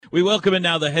We welcome in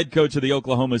now the head coach of the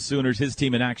Oklahoma Sooners, his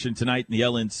team in action tonight in the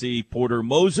LNC, Porter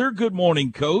Moser. Good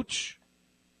morning, Coach.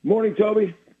 Morning,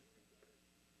 Toby.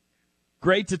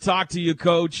 Great to talk to you,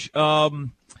 Coach. I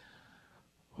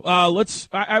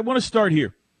want to start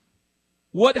here.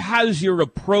 What has your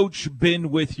approach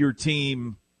been with your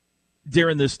team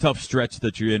during this tough stretch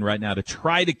that you're in right now to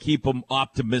try to keep them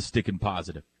optimistic and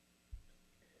positive?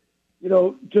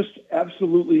 Just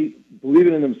absolutely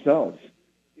believing in themselves.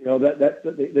 That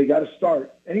they got to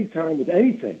start anytime with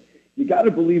anything. You got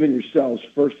to believe in yourselves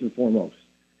first and foremost,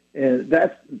 and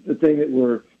that's the thing that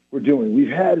we're doing. We've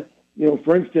had,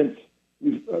 for instance,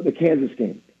 the Kansas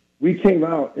game. We came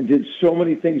out and did so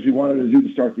many things we wanted to do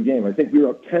to start the game. I think we were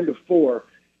up 10-4,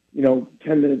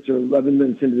 10 minutes or 11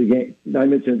 minutes into the game, 9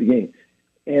 minutes into the game,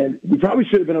 and we probably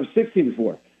should have been up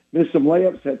 16-4. Missed some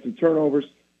layups, had some turnovers,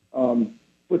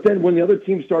 but then when the other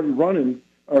team started running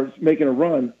or making a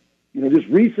run. Just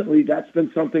recently, that's been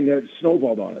something that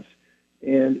snowballed on us.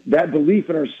 And that belief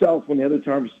in ourselves when the other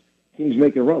teams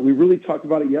make a run, we really talked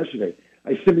about it yesterday.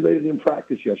 I simulated it in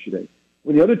practice yesterday.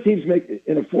 When the other teams make,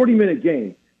 in a 40-minute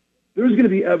game, there's going to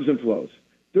be ebbs and flows.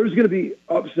 There's going to be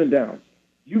ups and downs.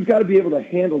 You've got to be able to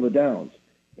handle the downs.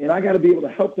 And I got to be able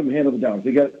to help them handle the downs.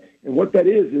 And what that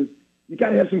is you got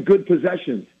to have some good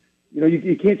possessions.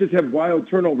 You can't just have wild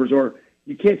turnovers, or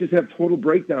you can't just have total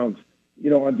breakdowns.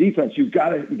 On defense, you got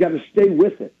to stay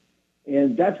with it,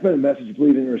 and that's been a message of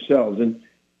believing in yourselves. And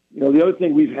the other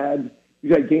thing we've had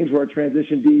games where our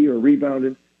transition D or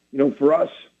rebounded. For us,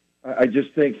 I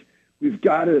just think we've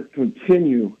got to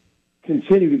continue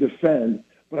to defend,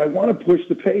 but I want to push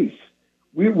the pace.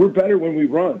 We're better when we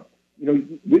run.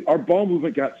 Our ball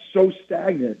movement got so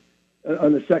stagnant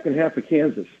on the second half of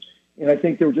Kansas, and I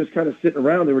think they were just kind of sitting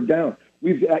around. They were down.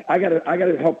 I got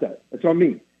to help that. That's on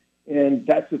me. And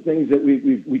that's the things that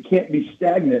we can't be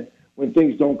stagnant when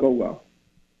things don't go well.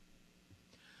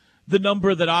 The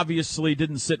number that obviously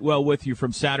didn't sit well with you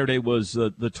from Saturday was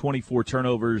the 24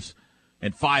 turnovers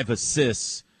and 5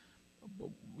 assists.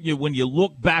 When you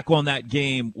look back on that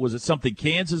game, was it something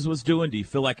Kansas was doing? Do you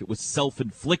feel like it was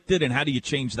self-inflicted? And how do you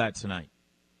change that tonight?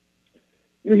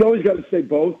 You always got to say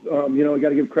both. You got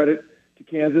to give credit to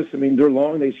Kansas. I mean, they're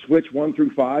long. They switch 1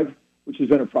 through 5, which has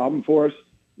been a problem for us.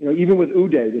 Even with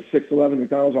Uday, the 6'11"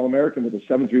 McDonald's All-American with a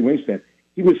 7'3" wingspan,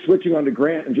 he was switching on to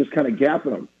Grant and just kind of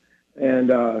gapping him. And,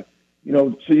 so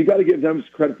you got to give them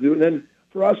credit to do it. And then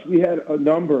for us, we had a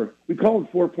number. We call them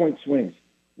 4-point swings.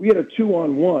 We had a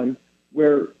 2-on-1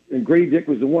 where and Grady Dick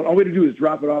was the one. All we had to do was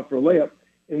drop it off for a layup,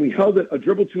 and we held it a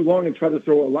dribble too long and tried to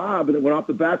throw a lob, and it went off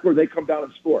the backboard. They come down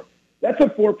and score. That's a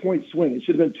 4-point swing. It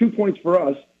should have been 2 points for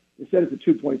us. Instead, it's a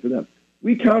 2-point for them.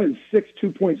 We counted 6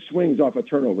 2-point swings off of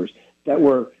turnovers that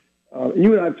were, and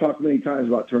you and I have talked many times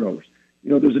about turnovers.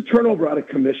 There's a turnover out of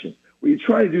commission where you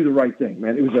try to do the right thing,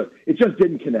 man. It just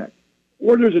didn't connect.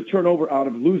 Or there's a turnover out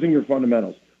of losing your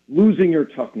fundamentals, losing your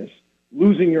toughness,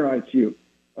 losing your IQ,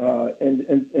 or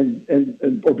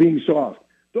being soft.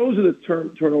 Those are the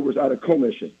turnovers out of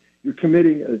commission. You're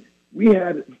committing. We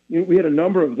had a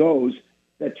number of those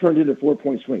that turned into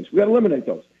 4-point swings. We got to eliminate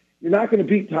those. You're not going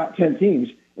to beat top 10 teams,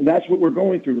 and that's what we're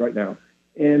going through right now.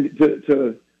 And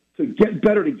to get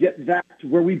better, to get back to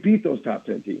where we beat those top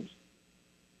 10 teams.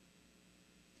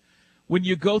 When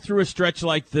you go through a stretch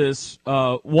like this,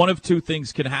 one of two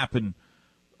things can happen.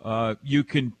 You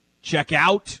can check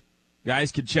out.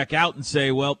 Guys can check out and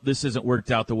say, well, this isn't worked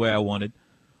out the way I wanted.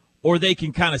 Or they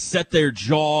can kind of set their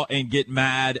jaw and get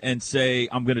mad and say,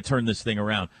 I'm going to turn this thing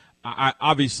around.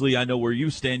 Obviously, I know where you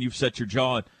stand. You've set your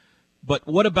jaw. But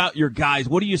what about your guys?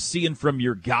 What are you seeing from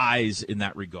your guys in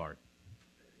that regard?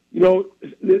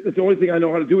 The only thing I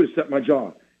know how to do is set my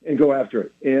jaw and go after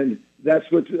it. And that's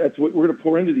what we're going to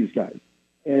pour into these guys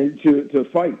and to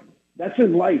fight. That's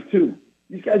in life, too.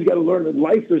 These guys got to learn that in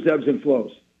life there's ebbs and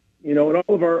flows. In all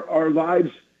of our lives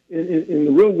in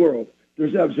the real world,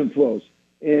 there's ebbs and flows.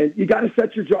 And you got to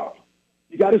set your jaw.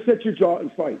 You got to set your jaw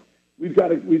and fight. We've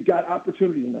got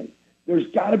opportunity tonight. There's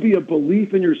got to be a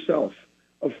belief in yourself,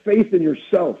 a faith in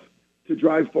yourself to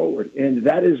drive forward. And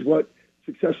that is what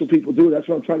successful people do. That's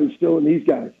what I'm trying to instill in these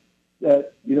guys.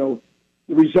 That, the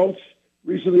results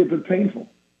recently have been painful.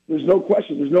 There's no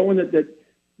question. There's no one that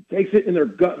takes it in their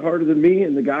gut harder than me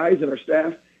and the guys and our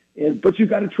staff. But you've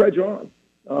got to trudge on.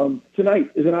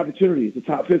 Tonight is an opportunity. It's a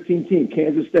top 15 team,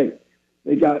 Kansas State.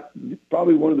 They got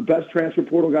probably one of the best transfer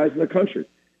portal guys in the country.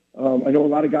 I know a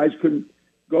lot of guys couldn't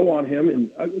go on him,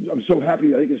 and I'm so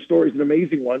happy. I think his story is an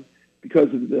amazing one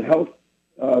because of the health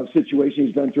situation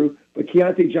he's been through. But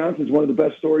Keontae Johnson is one of the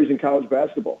best stories in college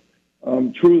basketball.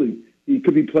 Truly, he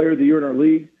could be player of the year in our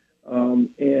league,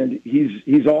 and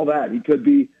he's all that. He could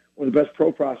be one of the best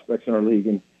pro prospects in our league.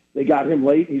 And They got him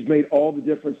late. He's made all the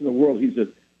difference in the world. He's a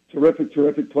terrific,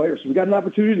 terrific player. So we got an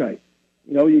opportunity tonight.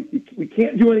 You know, we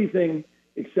can't do anything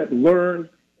except learn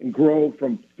and grow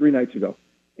from 3 nights ago.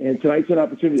 And tonight's an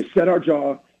opportunity to set our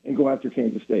jaw and go after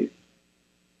Kansas State.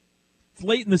 It's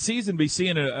late in the season to be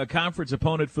seeing a conference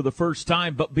opponent for the first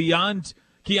time, but beyond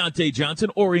Keontae Johnson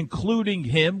or including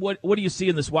him, what do you see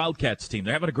in this Wildcats team?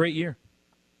 They're having a great year.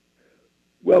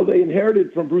 Well, they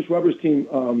inherited from Bruce Weber's team,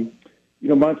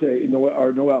 Marquise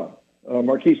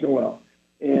Noel.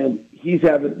 And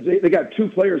they got 2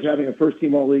 players having a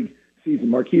first-team All-League season.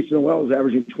 Marquise Noel is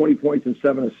averaging 20 points and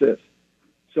 7 assists.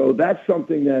 So that's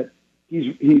something that he's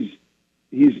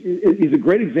a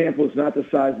great example. It's not the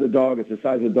size of the dog; it's the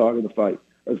size of the dog in the fight,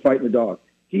 or the fight in the dog.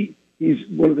 He's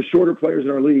one of the shorter players in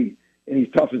our league, and he's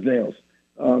tough as nails.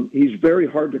 He's very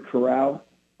hard to corral.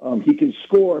 He can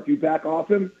score if you back off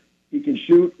him. He can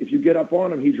shoot. If you get up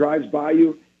on him, he drives by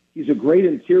you. He's a great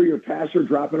interior passer,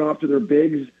 dropping off to their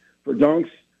bigs for dunks.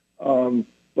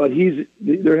 But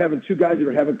they're having 2 guys that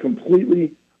are having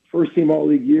completely first-team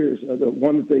All-League years. The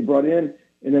one that they brought in,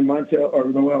 and then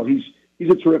Noel. He's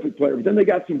a terrific player. But then they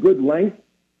got some good length.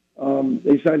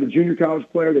 They signed a junior college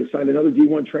player. They signed another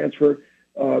D1 transfer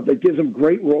that gives them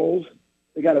great roles.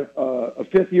 They got a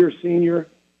 5th-year senior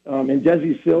in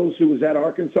Desi Sills, who was at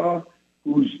Arkansas,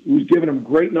 who's giving them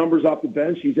great numbers off the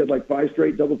bench. He's had like 5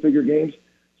 straight double-figure games.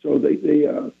 So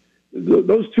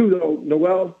those 2, though,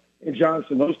 Noel and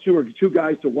Johnson, those 2 are 2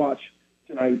 guys to watch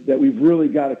tonight that we've really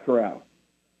got to corral.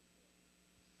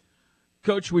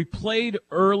 Coach, we played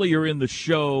earlier in the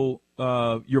show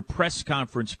your press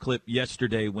conference clip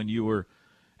yesterday when you were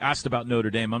asked about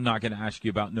Notre Dame. I'm not going to ask you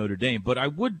about Notre Dame, but I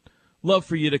would love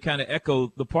for you to kind of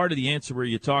echo the part of the answer where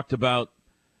you talked about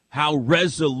how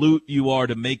resolute you are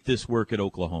to make this work at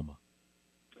Oklahoma.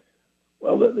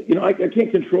 Well, I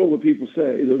can't control what people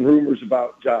say, the rumors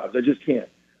about jobs. I just can't.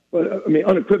 But, I mean,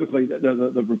 unequivocally,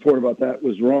 the report about that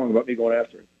was wrong about me going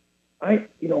after it.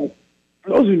 For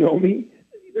those who know me,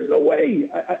 there's no way.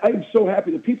 I'm so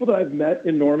happy. The people that I've met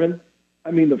in Norman,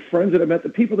 I mean, the friends that I've met, the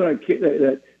people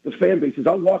that the fan bases,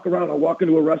 I'll walk around, I'll walk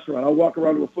into a restaurant, I'll walk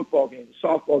around to a football game, a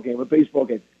softball game, a baseball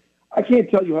game. I can't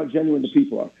tell you how genuine the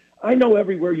people are. I know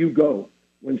everywhere you go,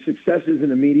 when success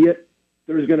isn't immediate,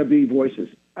 there's going to be voices.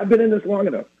 I've been in this long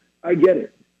enough. I get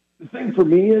it. The thing for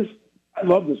me is I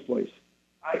love this place.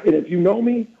 And if you know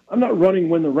me, I'm not running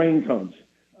when the rain comes.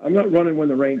 I'm not running when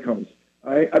the rain comes.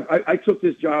 I took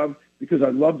this job because I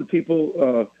love the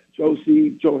people, Joe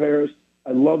C., Joe Harris.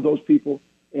 I love those people.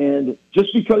 And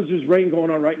just because there's rain going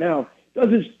on right now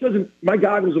doesn't my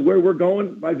goggles of where we're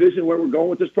going, my vision where we're going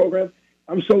with this program.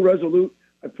 I'm so resolute.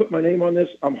 I put my name on this.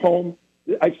 I'm home.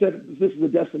 I said this is a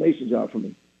destination job for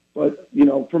me. But,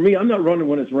 for me, I'm not running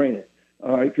when it's raining,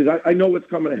 all right, because I know what's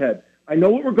coming ahead. I know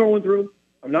what we're going through.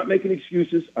 I'm not making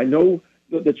excuses. I know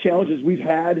the challenges we've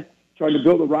had trying to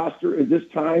build a roster at this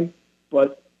time,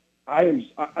 but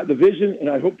the vision, and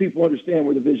I hope people understand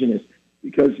where the vision is,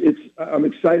 because I'm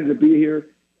excited to be here,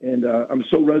 and I'm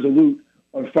so resolute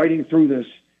on fighting through this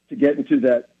to get into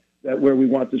that where we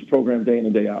want this program day in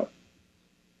and day out.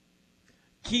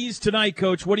 Keys tonight,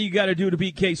 Coach. What do you got to do to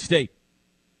beat K-State?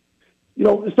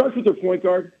 It starts with their point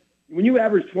guard. When you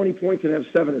average 20 points and have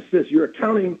 7 assists, you're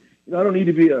accounting. I don't need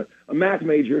to be a math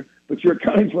major, but you're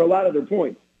accounting for a lot of their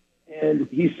points. And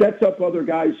he sets up other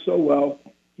guys so well.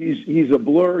 He's a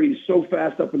blur. He's so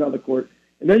fast up and down the court.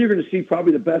 And then you're going to see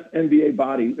probably the best NBA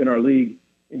body in our league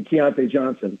in Keontae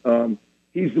Johnson. For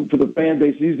the fan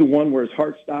base, he's the one where his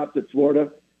heart stopped at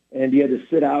Florida, and he had to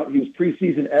sit out. He was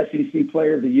preseason SEC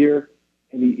Player of the Year,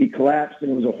 and he collapsed,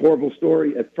 and it was a horrible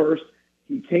story at first.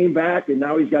 He came back, and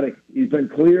now he's been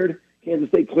cleared. Kansas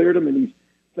State cleared him, and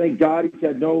thank God he's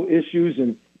had no issues,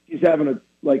 and he's having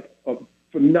a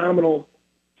phenomenal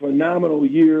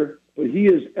year. But he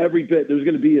is every bit. There's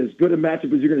going to be as good a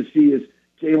matchup as you're going to see as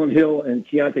Jalen Hill and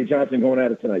Keontae Johnson going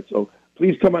at it tonight. So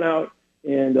please come on out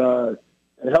and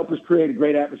help us create a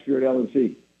great atmosphere at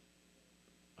LNC.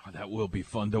 Oh, that will be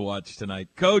fun to watch tonight.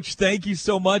 Coach, thank you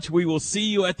so much. We will see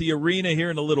you at the arena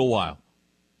here in a little while.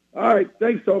 All right.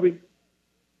 Thanks, Toby.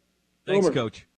 Thanks, Coach.